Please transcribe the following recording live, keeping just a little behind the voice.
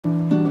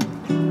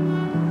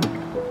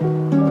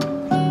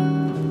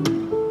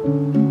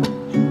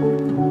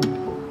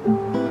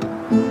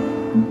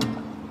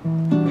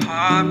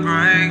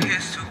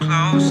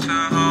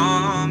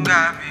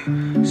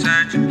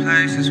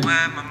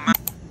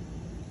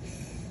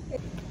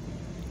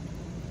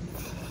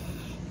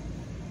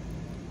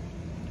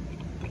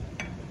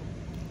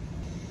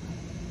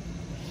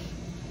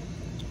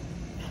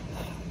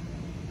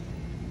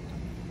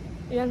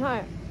烟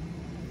菜。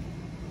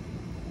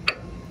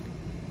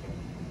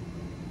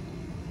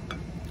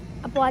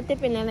波一啲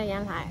變靚嘅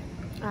煙菜，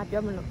啊，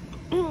表唔落。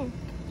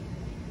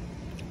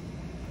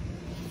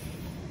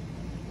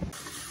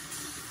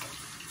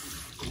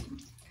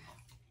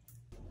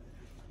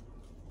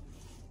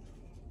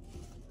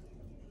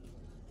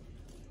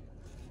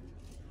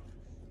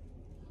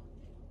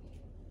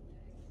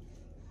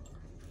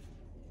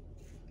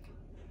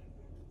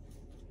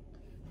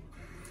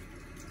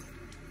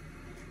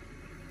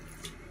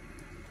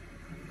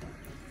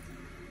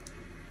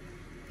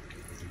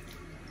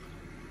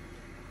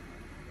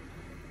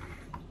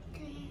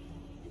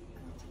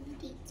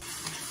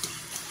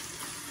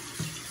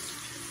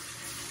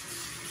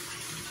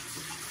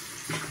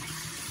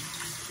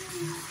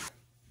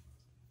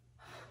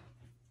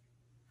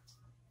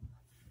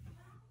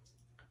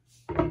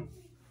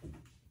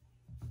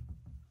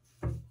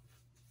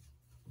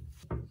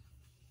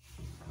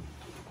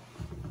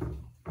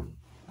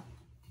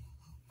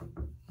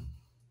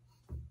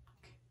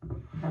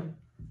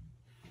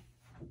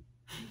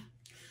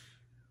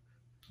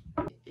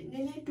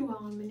呢တူအော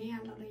င်မနေ့က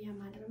လောက်လိုက်ရ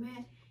မှာဒါပေမဲ့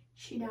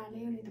ရှီတာ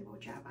လေးကိုလည်းသဘော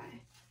ကျပါတ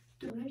ယ်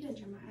သူလည်းပြန်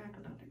ချင်မှာအဲ့ဒါ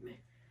တော့လိုက်မယ်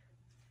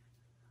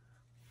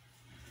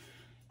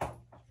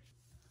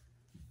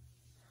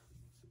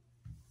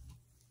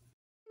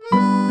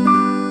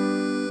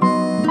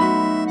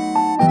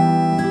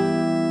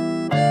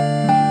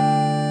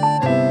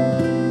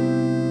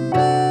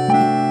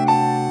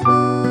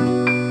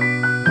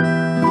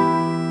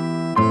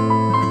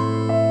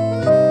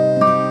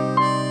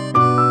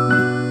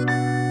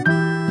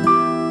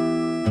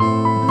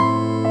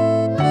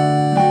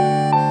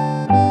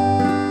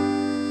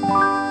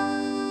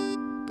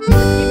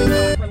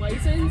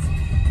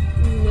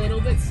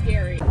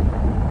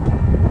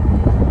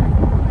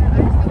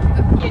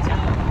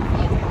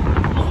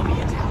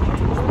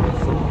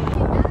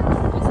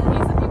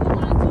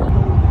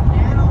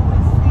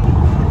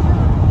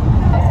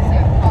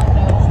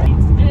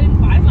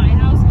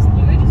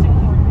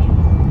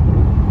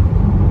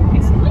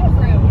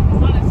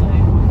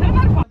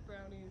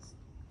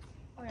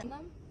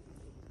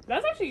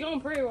That's actually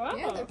going pretty well.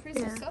 Yeah, they're pretty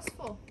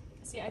successful.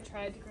 See, I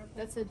tried to grab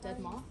That's a dead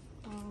moth.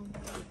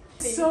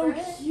 So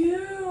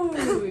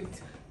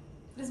cute!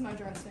 This is my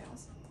dry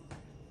snails.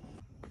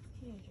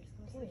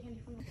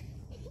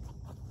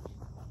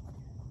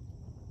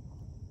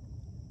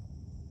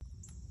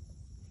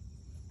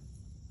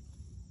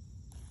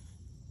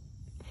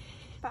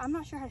 But I'm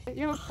not sure how to.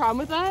 You have a problem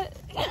with that?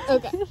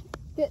 Okay.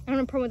 I don't have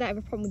a problem with that. I have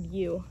a problem with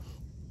you.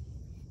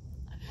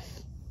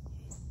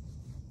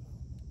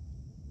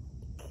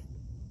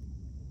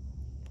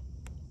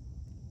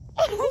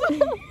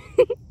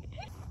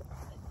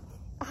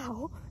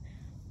 Ow.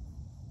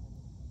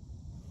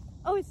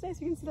 Oh, it's nice.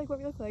 You can see like what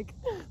we look like.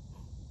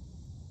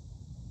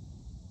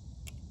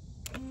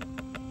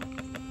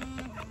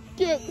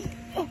 Get.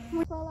 Oh,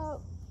 fall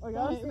out. Oh,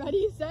 gosh. Okay,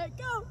 ready, set,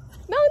 go.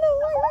 No, wait.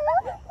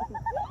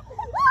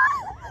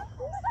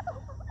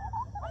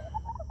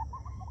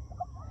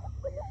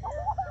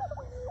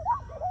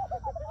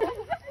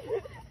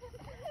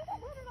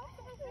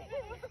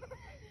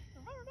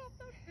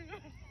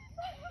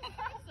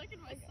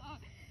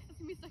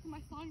 Stuck in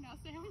my song now,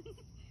 Sam.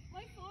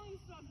 My song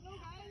stuck. No,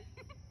 guys.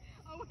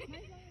 Oh, wait.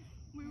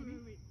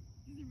 Wait.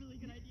 This is a really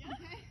good idea.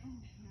 Okay.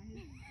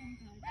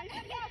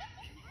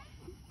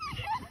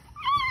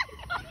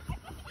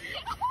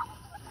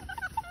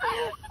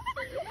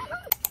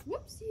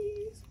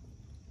 Whoopsies.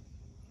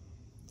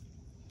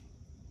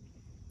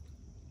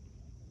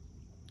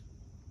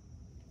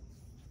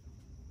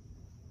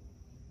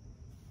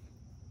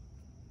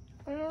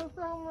 I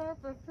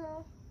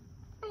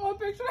want a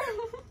picture.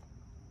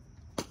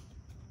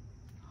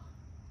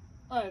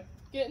 Alright,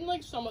 get in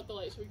like somewhat the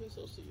light so we can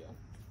still see you.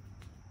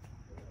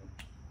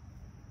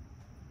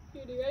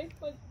 Cutie, ready?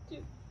 1,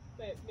 2,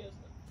 wait, yes.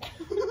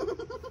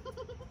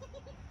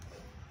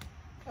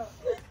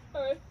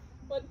 Alright,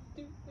 1,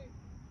 2, 3.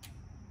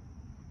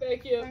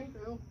 Thank you. Thank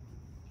you.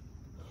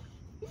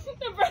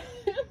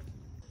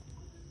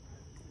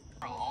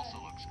 Also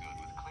looks good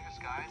with clear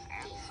skies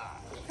and sun.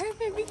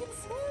 Perfect, we can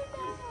swim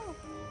now.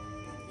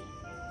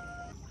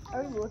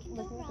 Are we looking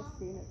at the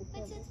screen at the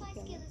camera? But since my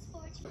skill is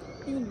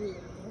fortunate. You can read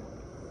it.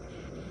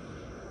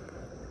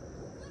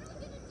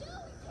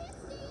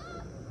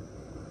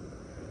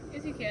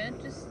 Yes, you can.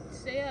 Just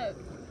stay up.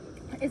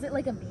 Is it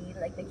like a bead?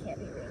 Like they can't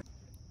be real?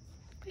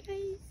 Bye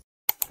guys.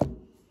 I'm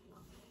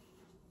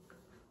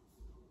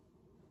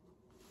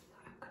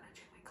gonna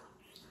check my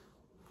clothes.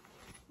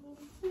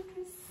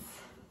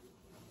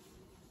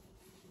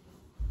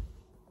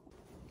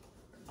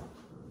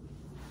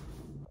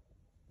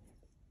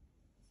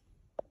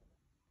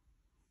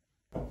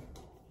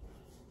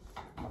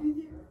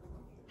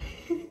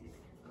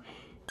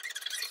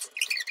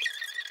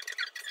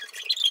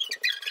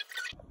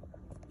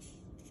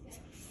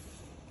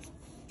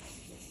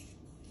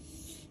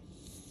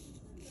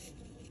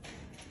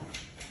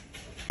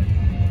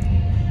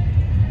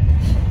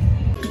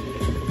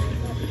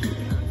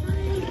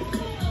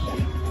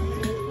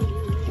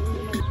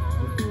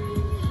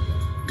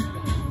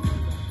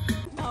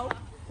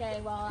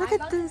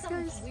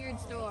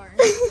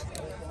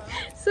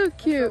 So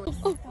cute.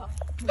 Oh.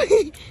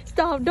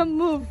 Stop, don't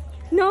move.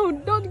 No,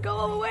 don't go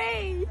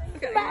away.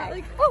 Okay, back.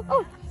 Like,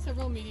 oh.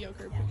 Several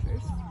mediocre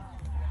pictures.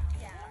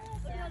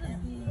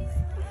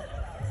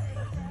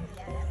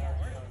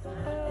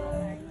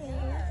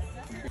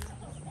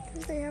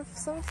 They have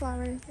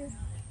sunflower here.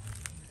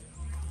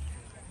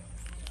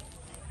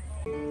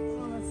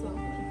 Oh, that's so fun.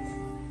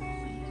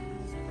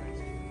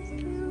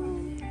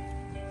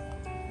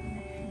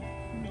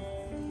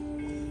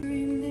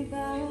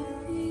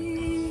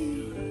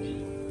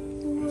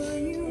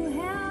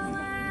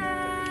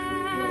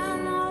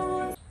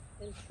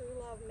 And true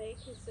love may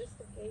consist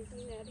of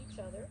gazing at each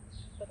other,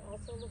 but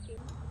also looking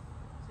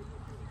so you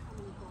can become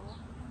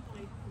involved in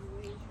life in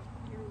ways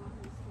your love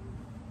is doing.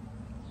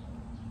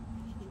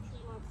 And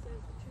true love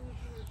says the two of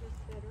you are just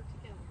better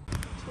together.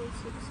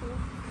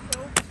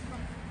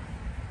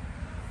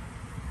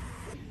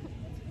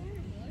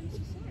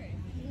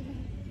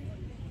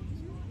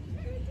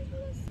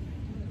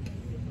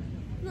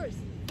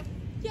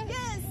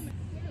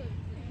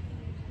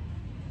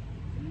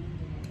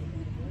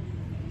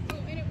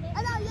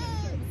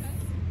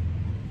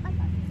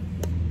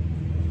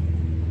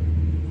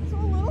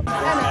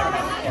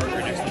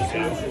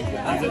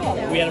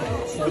 We had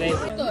 4 days.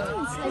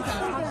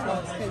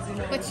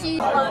 But she.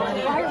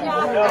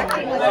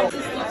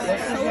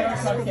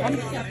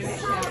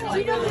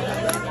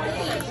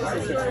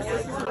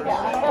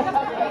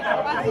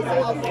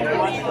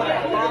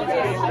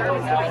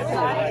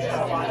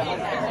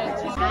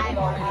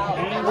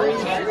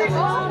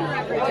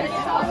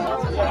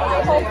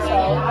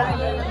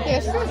 Yeah,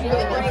 she was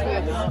really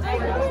good.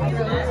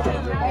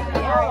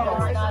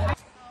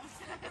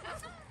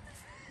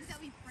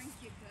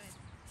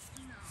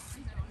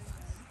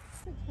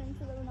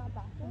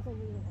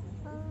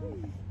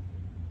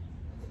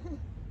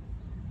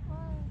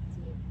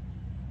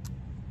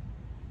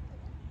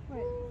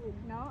 Wait,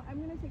 now I'm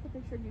gonna take a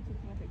picture of you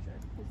taking a picture.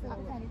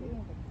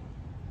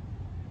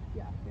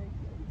 Yeah, very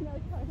cute.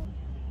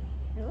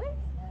 Really?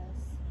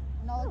 Yes.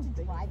 I'm not allowed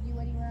to drive you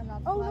anywhere. I'm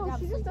not Oh allowed to no, have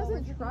she just sleepovers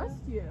doesn't with trust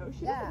you.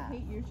 She Yeah. doesn't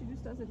hate you, she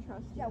just doesn't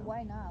trust you. Yeah,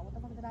 why not? What the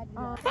fuck did I do?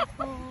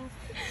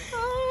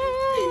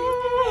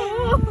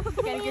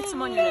 You gotta get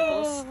some on your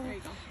nipples. There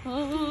you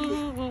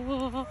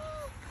go.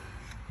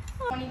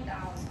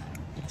 20,000.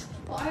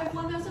 Well, I have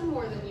 1,000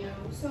 more than you,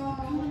 so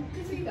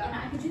good for you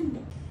guys.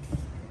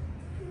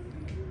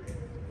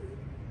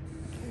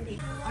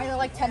 There are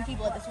like 10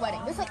 people at this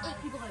wedding. There's like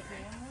 8 people at this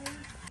wedding.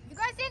 You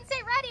guys didn't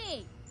say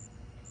ready!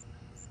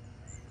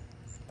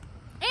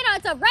 Anna,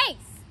 it's a race!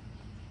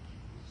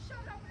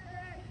 Shut up,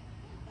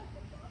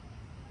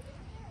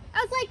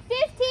 that was like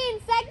 15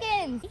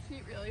 seconds!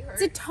 Feet really hurt.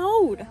 It's a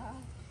toad.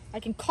 I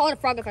can call it a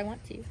frog if I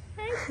want to.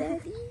 Hi,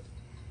 Daddy.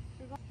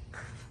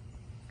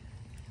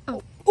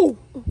 Oh,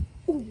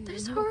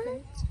 that's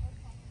hard.